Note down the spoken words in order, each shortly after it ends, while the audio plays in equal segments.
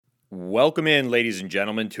Welcome in, ladies and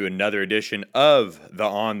gentlemen, to another edition of the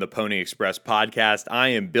On the Pony Express podcast. I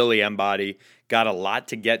am Billy Embody. Got a lot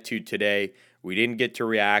to get to today. We didn't get to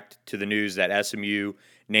react to the news that SMU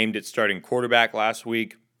named its starting quarterback last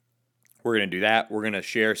week. We're going to do that. We're going to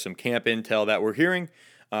share some camp intel that we're hearing.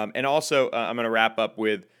 And also, I'm going to wrap up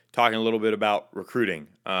with talking a little bit about recruiting.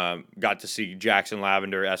 Got to see Jackson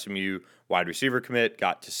Lavender, SMU wide receiver commit.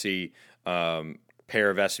 Got to see pair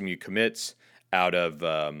of SMU commits out of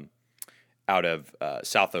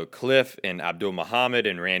South Oak Cliff and Abdul Muhammad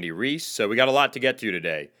and Randy Reese. So we got a lot to get to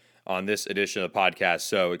today on this edition of the podcast.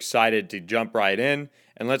 So excited to jump right in.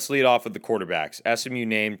 And let's lead off with the quarterbacks. SMU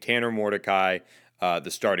named Tanner Mordecai the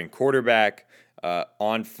starting quarterback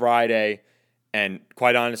on Friday. And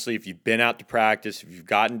quite honestly, if you've been out to practice, if you've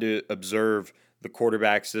gotten to observe the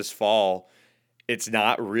quarterbacks this fall, it's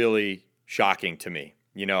not really shocking to me.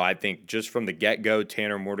 I think just from the get-go,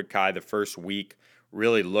 Tanner Mordecai the first week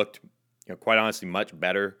really looked quite honestly, much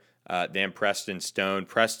better than Preston Stone.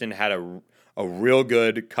 Preston had a real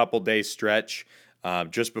good couple-day stretch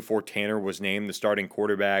just before Tanner was named the starting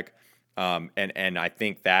quarterback, and I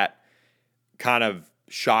think that kind of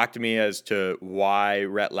shocked me as to why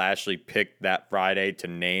Rhett Lashlee picked that Friday to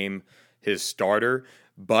name his starter,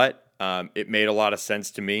 but it made a lot of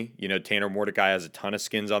sense to me. Tanner Mordecai has a ton of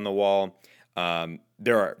skins on the wall.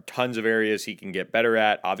 There are tons of areas he can get better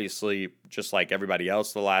at. Obviously, just like everybody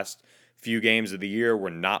else, the last few games of the year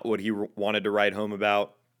were not what he wanted to write home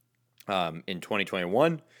about in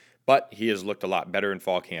 2021, but he has looked a lot better in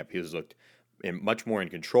fall camp. He has looked much more in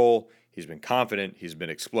control. He's been confident. He's been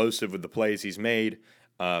explosive with the plays he's made,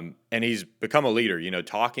 and he's become a leader.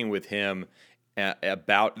 Talking with him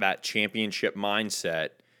about that championship mindset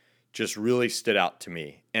just really stood out to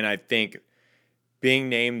me, and I think being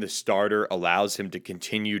named the starter allows him to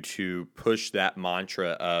continue to push that mantra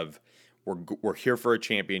of we're here for a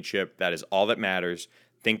championship. That is all that matters.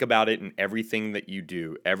 Think about it in everything that you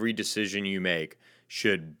do. Every decision you make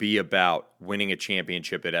should be about winning a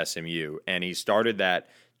championship at SMU. And he started that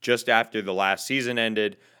just after the last season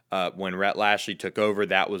ended. When Rhett Lashlee took over,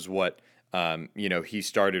 that was what he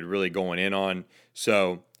started really going in on.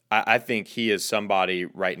 So I think he is somebody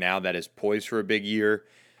right now that is poised for a big year.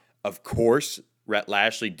 Of course, Rhett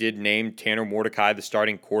Lashlee did name Tanner Mordecai the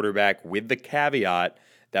starting quarterback with the caveat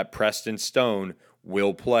that Preston Stone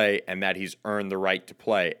will play and that he's earned the right to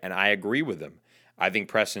play. And I agree with him. I think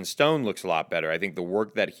Preston Stone looks a lot better. I think the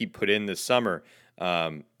work that he put in this summer,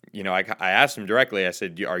 I asked him directly, I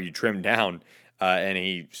said, are you trimmed down? And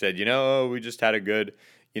he said, we just had a good,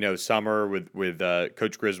 summer with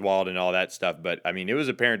Coach Griswold and all that stuff. But, it was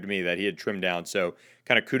apparent to me that he had trimmed down. So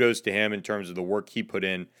kind of kudos to him in terms of the work he put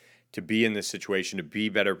in to be in this situation, to be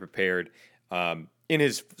better prepared. In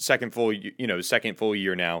his second full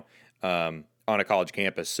year now on a college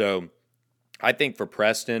campus. So I think for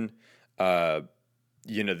Preston,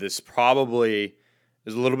 this probably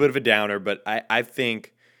is a little bit of a downer, but I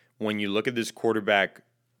think when you look at this quarterback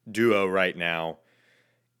duo right now,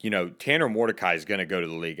 Tanner Mordecai is going to go to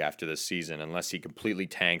the league after this season unless he completely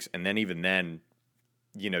tanks. And then even then,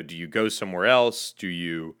 do you go somewhere else? Do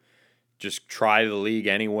you just try the league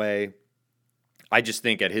anyway? I just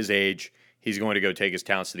think at his age, he's going to go take his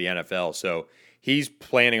talents to the NFL. So he's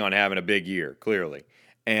planning on having a big year, clearly.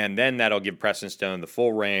 And then that'll give Preston Stone the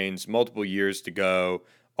full reins, multiple years to go,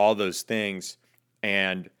 all those things.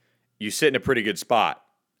 And you sit in a pretty good spot.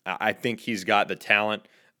 I think he's got the talent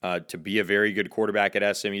to be a very good quarterback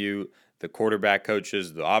at SMU. The quarterback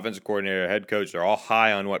coaches, the offensive coordinator, head coach, they're all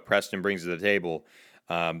high on what Preston brings to the table.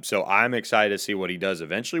 So I'm excited to see what he does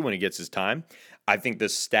eventually when he gets his time. I think the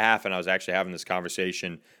staff, and I was actually having this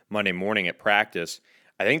conversation Monday morning at practice,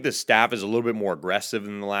 I think the staff is a little bit more aggressive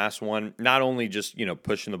than the last one, not only just,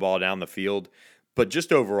 pushing the ball down the field, but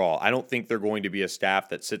just overall. I don't think they're going to be a staff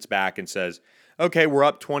that sits back and says, okay, we're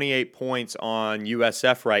up 28 points on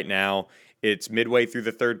USF right now. It's midway through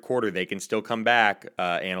the third quarter. They can still come back,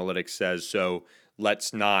 analytics says, so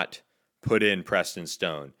let's not put in Preston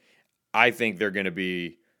Stone. I think they're going to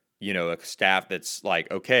be, a staff that's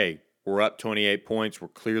like, okay, we're up 28 points. We're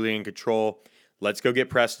clearly in control. Let's go get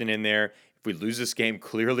Preston in there. If we lose this game,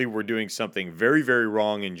 clearly we're doing something very, very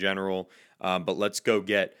wrong in general. But let's go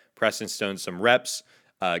get Preston Stone some reps,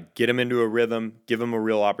 get him into a rhythm, give him a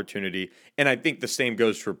real opportunity. And I think the same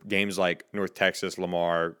goes for games like North Texas,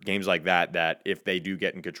 Lamar, games like that if they do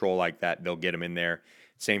get in control like that, they'll get him in there.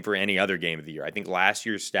 Same for any other game of the year. I think last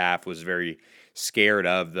year's staff was very scared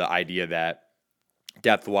of the idea that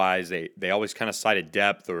depth-wise, they always kind of cited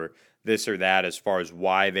depth or this or that as far as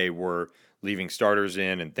why they were leaving starters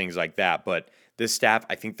in and things like that. But this staff,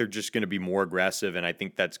 I think they're just going to be more aggressive, and I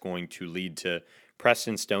think that's going to lead to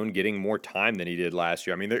Preston Stone getting more time than he did last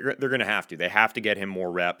year. I mean, they're going to have to. They have to get him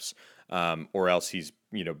more reps, or else he's,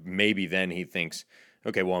 maybe then he thinks,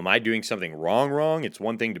 okay, well, am I doing something wrong? It's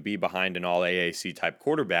one thing to be behind an all AAC type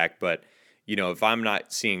quarterback, but, if I'm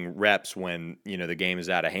not seeing reps when, the game is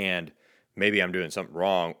out of hand, maybe I'm doing something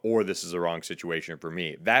wrong, or this is the wrong situation for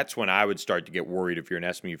me. That's when I would start to get worried if you're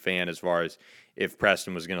an SMU fan as far as if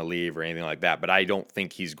Preston was going to leave or anything like that. But I don't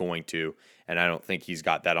think he's going to, and I don't think he's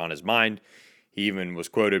got that on his mind. He even was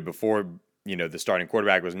quoted before, the starting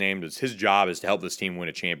quarterback was named as his job is to help this team win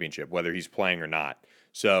a championship, whether he's playing or not.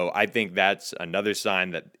 So I think that's another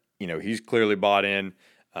sign that, he's clearly bought in.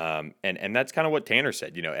 And that's kind of what Tanner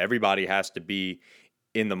said. Everybody has to be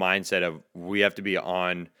in the mindset of we have to be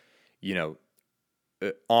on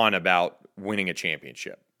about winning a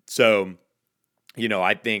championship. So,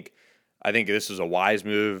 I think this is a wise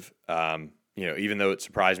move. Even though it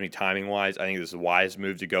surprised me timing wise, I think this is a wise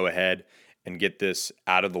move to go ahead and get this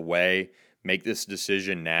out of the way, make this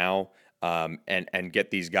decision now, and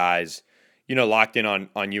get these guys, locked in on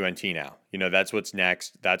UNT now. That's what's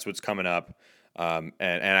next. That's what's coming up. And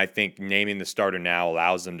I think naming the starter now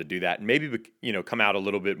allows them to do that and maybe, come out a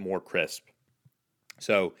little bit more crisp.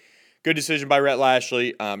 So, good decision by Rhett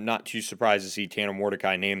Lashley. Not too surprised to see Tanner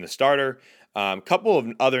Mordecai named the starter. Couple of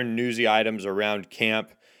other newsy items around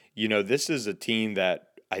camp. This is a team that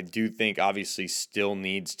I do think obviously still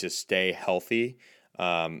needs to stay healthy,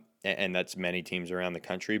 and that's many teams around the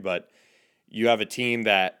country. But you have a team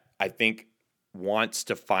that I think wants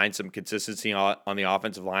to find some consistency on the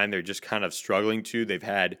offensive line. They're just kind of struggling to. They've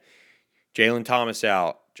had Jalen Thomas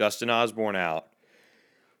out, Justin Osborne out,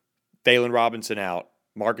 Thalen Robinson out,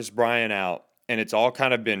 Marcus Bryant out, and it's all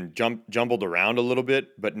kind of been jumbled around a little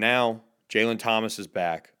bit. But now Jalen Thomas is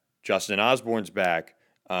back, Justin Osborne's back.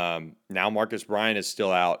 Now Marcus Bryant is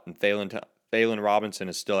still out, and Thalen Robinson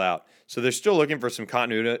is still out. So they're still looking for some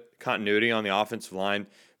continuity on the offensive line.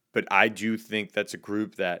 But I do think that's a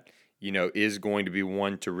group that is going to be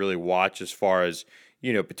one to really watch as far as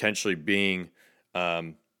potentially being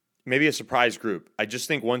maybe a surprise group. I just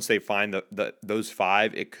think once they find those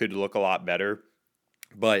five, it could look a lot better.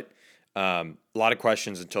 But a lot of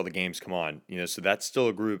questions until the games come on. So that's still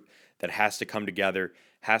a group that has to come together,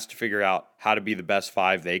 has to figure out how to be the best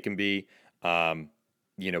five they can be,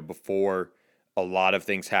 before a lot of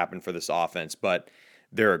things happen for this offense. But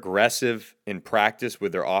they're aggressive in practice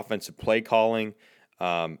with their offensive play calling.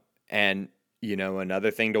 And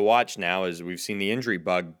another thing to watch now is we've seen the injury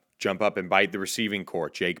bug jump up and bite the receiving corps.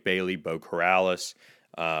 Jake Bailey, Bo Corrales.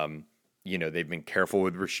 They've been careful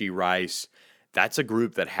with Rashee Rice. That's a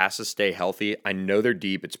group that has to stay healthy. I know they're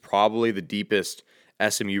deep. It's probably the deepest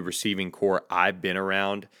SMU receiving corps I've been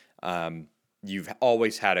around. You've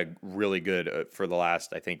always had a really good, for the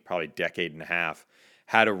last, I think, probably decade and a half,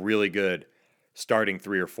 had a really good starting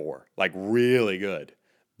 3 or 4, like really good.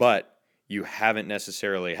 But you haven't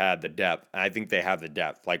necessarily had the depth. And I think they have the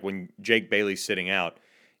depth. Like when Jake Bailey's sitting out,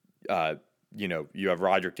 you have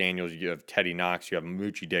Roderick Daniels, you have Teddy Knox, you have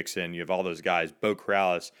Moochie Dixon, you have all those guys, Bo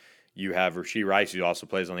Corrales, you have Rashee Rice, who also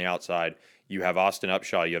plays on the outside, you have Austin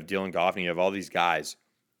Upshaw, you have Dylan Goffney, you have all these guys.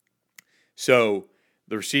 So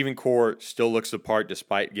the receiving corps still looks the part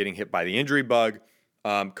despite getting hit by the injury bug.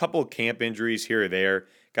 Couple of camp injuries here or there.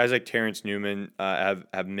 Guys like Terrence Newman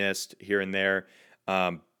have missed here and there.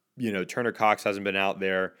 Turner Cox hasn't been out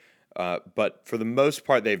there. But for the most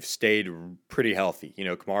part, they've stayed pretty healthy.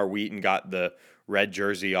 Kamar Wheaton got the red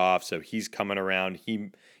jersey off, so he's coming around.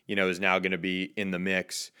 He, is now going to be in the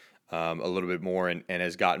mix a little bit more and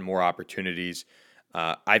has gotten more opportunities.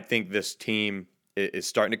 I think this team is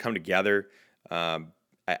starting to come together.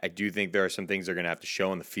 I do think there are some things they're going to have to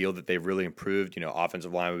show on the field that they've really improved.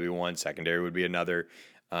 Offensive line would be one, secondary would be another.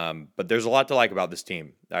 But there's a lot to like about this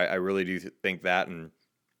team. I really do think that, and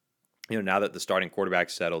now that the starting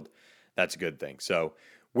quarterback's settled, that's a good thing. So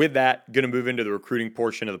with that, going to move into the recruiting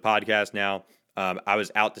portion of the podcast now. I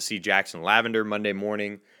was out to see Jackson Lavender Monday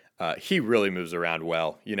morning. He really moves around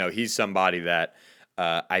well. He's somebody that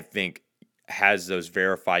I think has those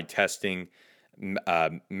verified testing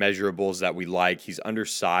measurables that we like. He's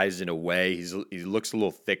undersized in a way. He looks a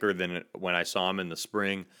little thicker than when I saw him in the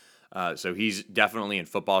spring. So he's definitely in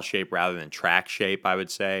football shape rather than track shape, I would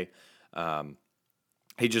say.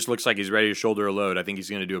 He just looks like he's ready to shoulder a load. I think he's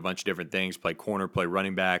going to do a bunch of different things, play corner, play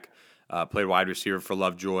running back, play wide receiver for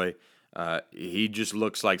Lovejoy. He just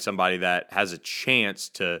looks like somebody that has a chance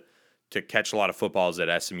to catch a lot of footballs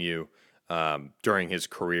at SMU during his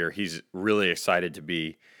career. He's really excited to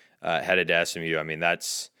be headed to SMU. I mean,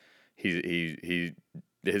 he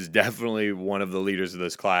is definitely one of the leaders of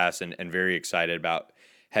this class and very excited about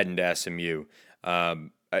heading to SMU.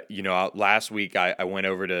 last week I went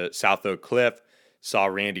over to South Oak Cliff, saw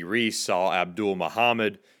Randy Reese, saw Abdul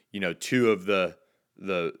Muhammad, two of the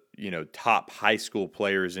top high school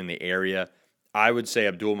players in the area. I would say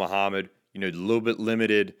Abdul Muhammad, a little bit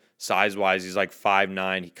limited size-wise. He's like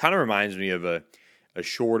 5'9". He kind of reminds me of a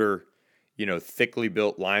shorter, thickly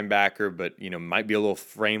built linebacker, but, might be a little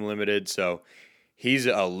frame limited. So he's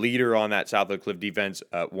a leader on that South Oak Cliff defense,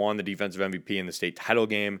 won the defensive MVP in the state title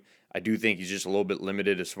game. I do think he's just a little bit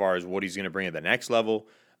limited as far as what he's going to bring at the next level.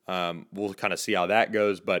 We'll kind of see how that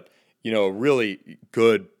goes, but, a really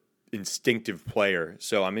good instinctive player.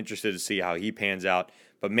 So I'm interested to see how he pans out.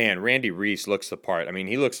 But man, Randy Reese looks the part. I mean,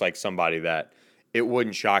 he looks like somebody that it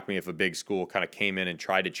wouldn't shock me if a big school kind of came in and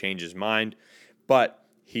tried to change his mind. But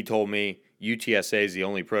he told me UTSA is the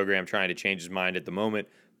only program trying to change his mind at the moment,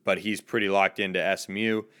 but he's pretty locked into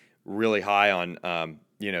SMU, really high on,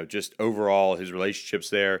 just overall his relationships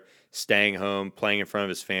there, staying home, playing in front of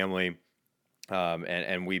his family.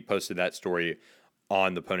 And we posted that story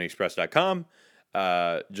on theponyexpress.com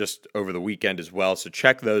just over the weekend as well. So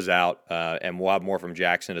check those out, and we'll have more from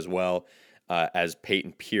Jackson as well as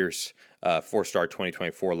Peyton Pierce, 4-star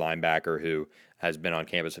 2024 linebacker who has been on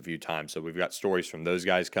campus a few times. So we've got stories from those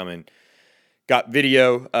guys coming. Got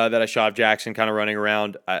video that I shot of Jackson kind of running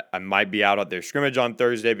around. I might be out at their scrimmage on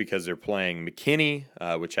Thursday because they're playing McKinney,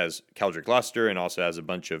 which has Keldrick Luster and also has a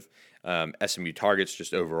bunch of SMU targets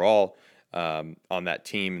just overall on that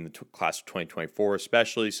team in the class of 2024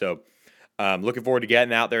 especially. So looking forward to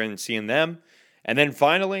getting out there and seeing them. And then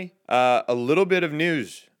finally, a little bit of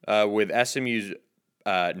news with SMU's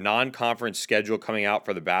non-conference schedule coming out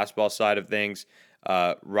for the basketball side of things.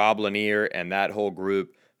 Rob Lanier and that whole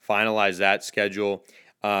group finalized that schedule.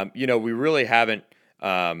 We really haven't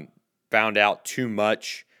found out too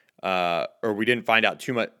much, or we didn't find out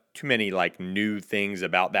too many like new things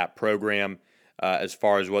about that program as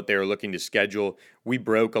far as what they were looking to schedule. We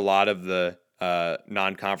broke a lot of the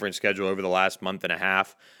non-conference schedule over the last month and a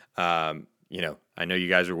half. I know you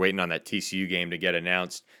guys were waiting on that TCU game to get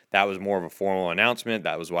announced. That was more of a formal announcement.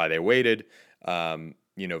 That was why they waited,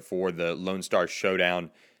 for the Lone Star Showdown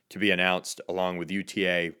to be announced along with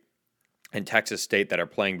UTA and Texas State that are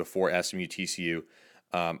playing before SMU TCU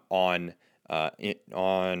on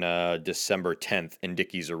December 10th in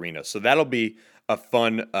Dickies Arena. So that'll be a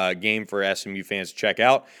fun game for SMU fans to check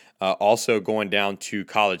out. Also going down to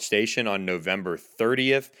College Station on November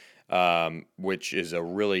 30th, which is a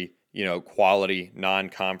really quality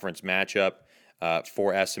non-conference matchup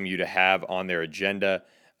for SMU to have on their agenda.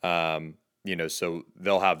 So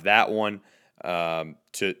they'll have that one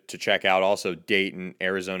to check out. Also Dayton,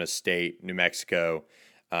 Arizona State, New Mexico,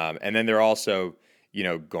 and then they're also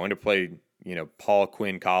going to play Paul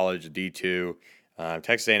Quinn College D2.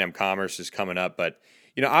 Texas A&M Commerce is coming up, but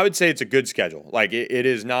I would say it's a good schedule. Like it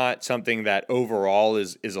is not something that overall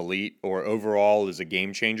is elite or overall is a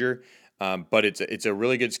game changer, but it's a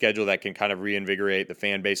really good schedule that can kind of reinvigorate the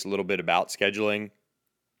fan base a little bit about scheduling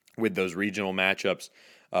with those regional matchups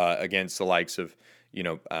against the likes of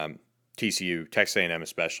TCU, Texas A&M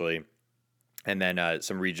especially, and then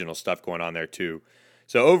some regional stuff going on there too.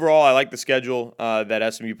 So overall, I like the schedule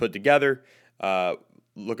that SMU put together.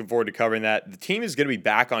 Looking forward to covering that. The team is going to be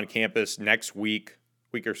back on campus next week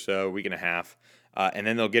or so, week and a half, and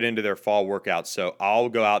then they'll get into their fall workouts. So I'll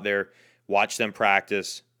go out there, watch them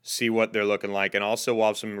practice, see what they're looking like, and also we'll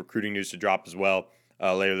have some recruiting news to drop as well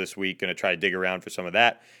later this week. Going to try to dig around for some of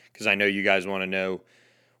that because I know you guys want to know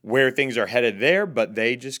where things are headed there, but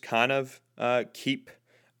they just kind of keep,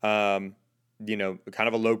 kind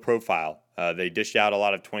of a low profile. They dished out a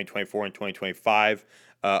lot of 2024 and 2025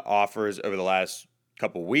 offers over the last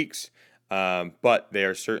couple weeks, but they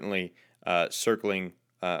are certainly circling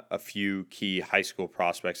a few key high school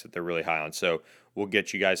prospects that they're really high on. So we'll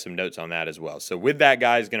get you guys some notes on that as well. So with that,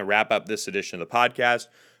 guys, going to wrap up this edition of the podcast.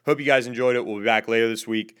 Hope you guys enjoyed it. We'll be back later this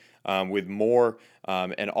week with more.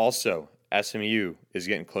 And also, SMU is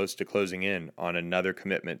getting close to closing in on another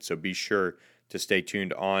commitment. So be sure to stay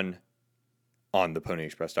tuned on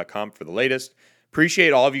theponyexpress.com for the latest.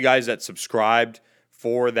 Appreciate all of you guys that subscribed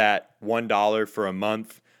for that $1 for a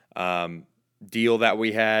month deal that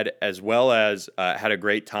we had, as well as had a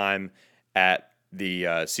great time at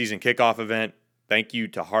the season kickoff event. Thank you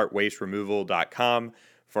to heartwasteremoval.com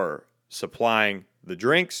for supplying the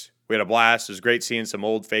drinks. We had a blast. It was great seeing some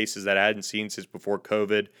old faces that I hadn't seen since before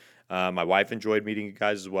COVID. My wife enjoyed meeting you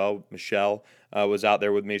guys as well. Michelle was out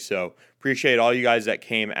there with me. So appreciate all you guys that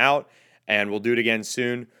came out, and we'll do it again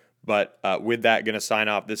soon. But with that, going to sign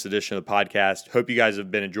off this edition of the podcast. Hope you guys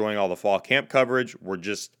have been enjoying all the fall camp coverage. We're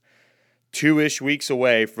just 2-ish weeks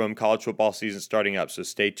away from college football season starting up, so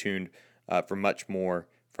stay tuned for much more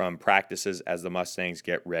from practices as the Mustangs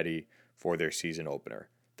get ready for their season opener.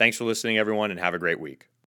 Thanks for listening, everyone, and have a great week.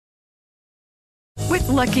 With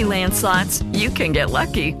Lucky Land Slots, you can get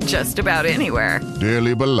lucky just about anywhere.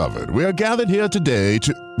 Dearly beloved, we are gathered here today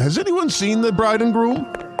to... Has anyone seen the bride and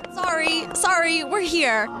groom? Sorry, we're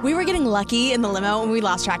here. We were getting lucky in the limo and we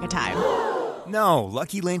lost track of time. No,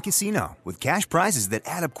 Lucky Land Casino, with cash prizes that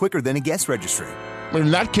add up quicker than a guest registry. In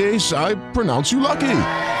that case, I pronounce you lucky.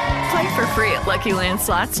 Play for free at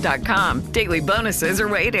LuckyLandSlots.com. Daily bonuses are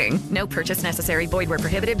waiting. No purchase necessary. Void where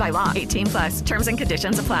prohibited by law. 18+. Terms and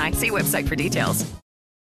conditions apply. See website for details.